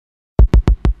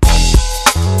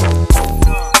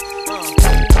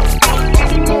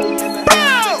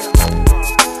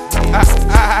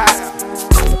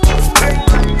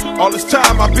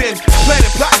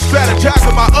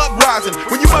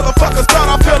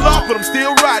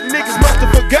riding niggas must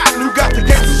have forgotten who got the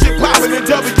gangsta shit poppin' in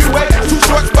WA. Two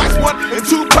short spikes, 1 and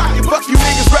 2 pocket. Fuck you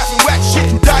niggas rapping whack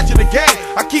shit, you dodging the game.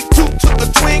 I keep 2 to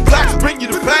the twin glocks, bring you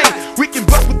the pain. We can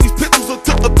bust with these pistols or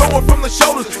took a throwing from the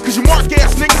shoulders, cause you mark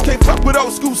ass niggas can't fuck with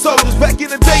old school soldiers. Back in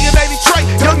the day in '83,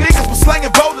 young niggas was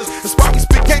slanging boulders. That's why we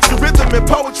spit gangsta rhythm and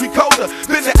poetry colder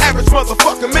than the average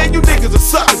motherfucker. Man, you niggas are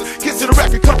suckers. Kiss to the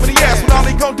record company ass when all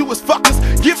they gon' do is fuck us.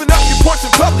 Giving up your points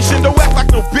and publishing, don't act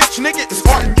like no bitch, nigga. It's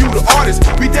art and you the artist.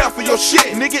 Be down for your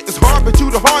shit, nigga. It's hard but you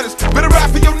the hardest. Better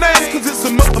ride for your name, cause it's a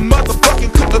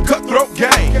motherfucking cutthroat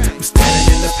game. I'm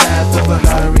standing in the path of a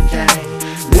hurricane,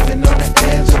 living on the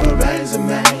edge of a razor,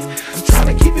 man. I'm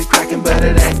trying to keep it cracking, but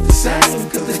it ain't the same,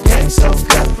 cause the game's so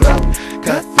cutthroat,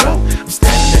 cutthroat. I'm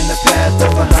standing in the path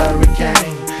of a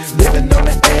hurricane, living on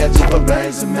the edge of a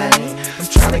razor, man. I'm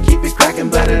trying to keep it cracking,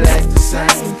 but it ain't the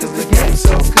same, cause the game's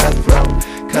so cutthroat,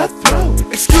 cutthroat.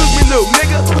 Excuse me, little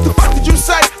nigga, what the fuck did you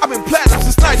say? I've been platinum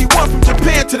since '91, from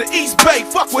Japan to the East Bay.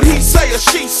 Fuck what he say or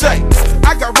she say.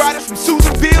 I got riders from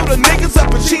Susanville to niggas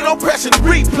up in Chino, pressing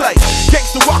replay.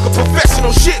 Gangsta walker,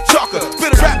 professional shit talker.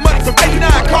 Spit a rap money from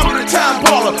 '89, call me the time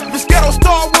baller. This ghetto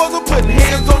Star Wars, I'm putting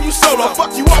hands on you solo.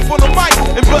 Fuck you off on the mic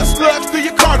and bust slugs through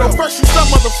your car. Though first you some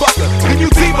motherfucker, then you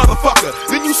the motherfucker,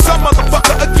 then you some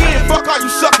motherfucker again. Fuck all you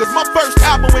suckers. My first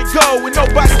album went gold with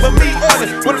nobody but me on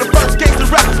it. One of the first gangsta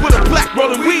rappers with a black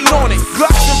rolling weed on it.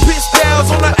 Glocks and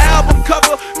pistols on the album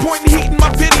cover, pointing heat in my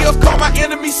videos, call my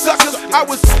enemies suckers. I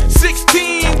was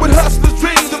 16 with hustlers'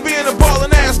 dreams of being a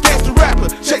ballin' ass gangsta rapper,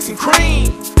 chasing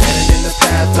cream. Standing in the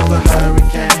path of a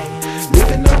hurricane,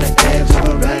 living on the edge of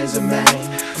a razor, man.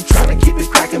 I'm trying to keep it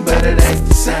cracking, but it ain't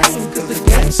the same, cause the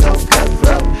game's so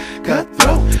cutthroat,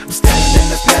 cutthroat. I'm standing in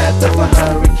the path of a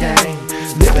hurricane,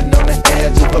 living on the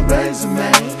edge of a razor,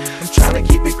 man. I'm trying to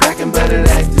keep it cracking, but it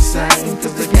ain't the same,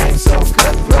 cause the game's so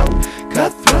cutthroat,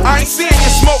 cutthroat. I ain't seeing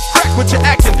you smoke crack, but you're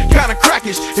acting kinda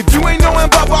crackish. If you ain't knowing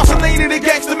about Boston Lady, the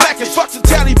gangsta Macish. Fuck the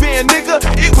Taliban, nigga,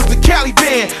 it was the Cali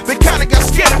band. They kinda got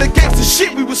scared of the gangsta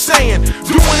shit we was saying.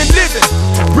 Doing and living,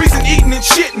 breathing, eating and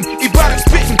shitting, erotic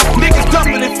spitting, niggas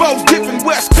dumping and foes dipping.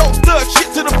 West Coast thug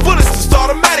shit to the fullest, it's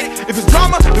automatic. If it's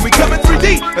drama, then we come in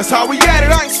 3D, that's how we at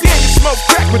it. I ain't seeing you smoke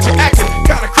crack, but you're acting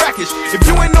kinda crackish. If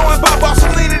you ain't knowing about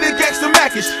Boston Lady, the gangsta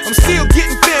Macish. I'm still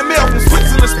getting fan mail from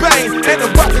Switzerland, Spain, and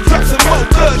about to drop some more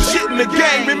thug shit in the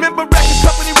game. Remember record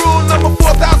company rule number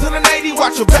 4080.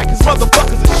 Watch your back, cause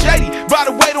motherfuckers are shady. Right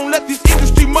away, don't let these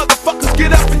industry motherfuckers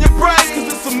get up in your brain,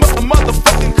 cause it's a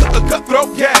motherfucking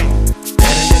cutthroat game.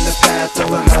 Standing in the path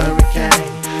of a hurricane,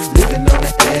 living on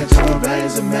the edge of a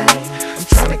razor, man. I'm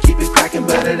trying to keep it cracking,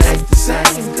 but it ain't the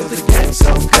same, cause the game's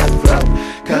so cutthroat,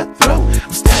 cutthroat.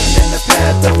 I'm standing in the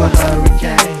path of a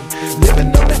hurricane,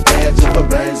 living on the edge of a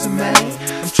razor, man.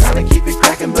 I'm trying to keep it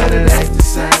cracking, but it ain't the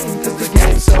same, cause the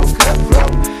game's so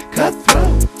cutthroat,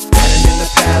 cutthroat. Standing in the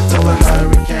path of a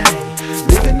hurricane,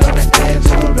 living on the edge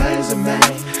of a razor, man.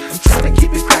 I'm trying to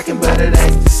keep it cracking, but it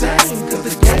ain't the same, cause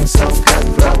the game's so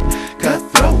cutthroat,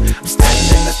 cutthroat. I'm standing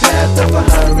in the path of a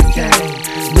hurricane,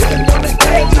 living on the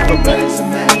edge of a razor,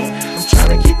 man. I'm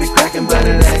trying to keep it cracking, but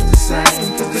it ain't the same.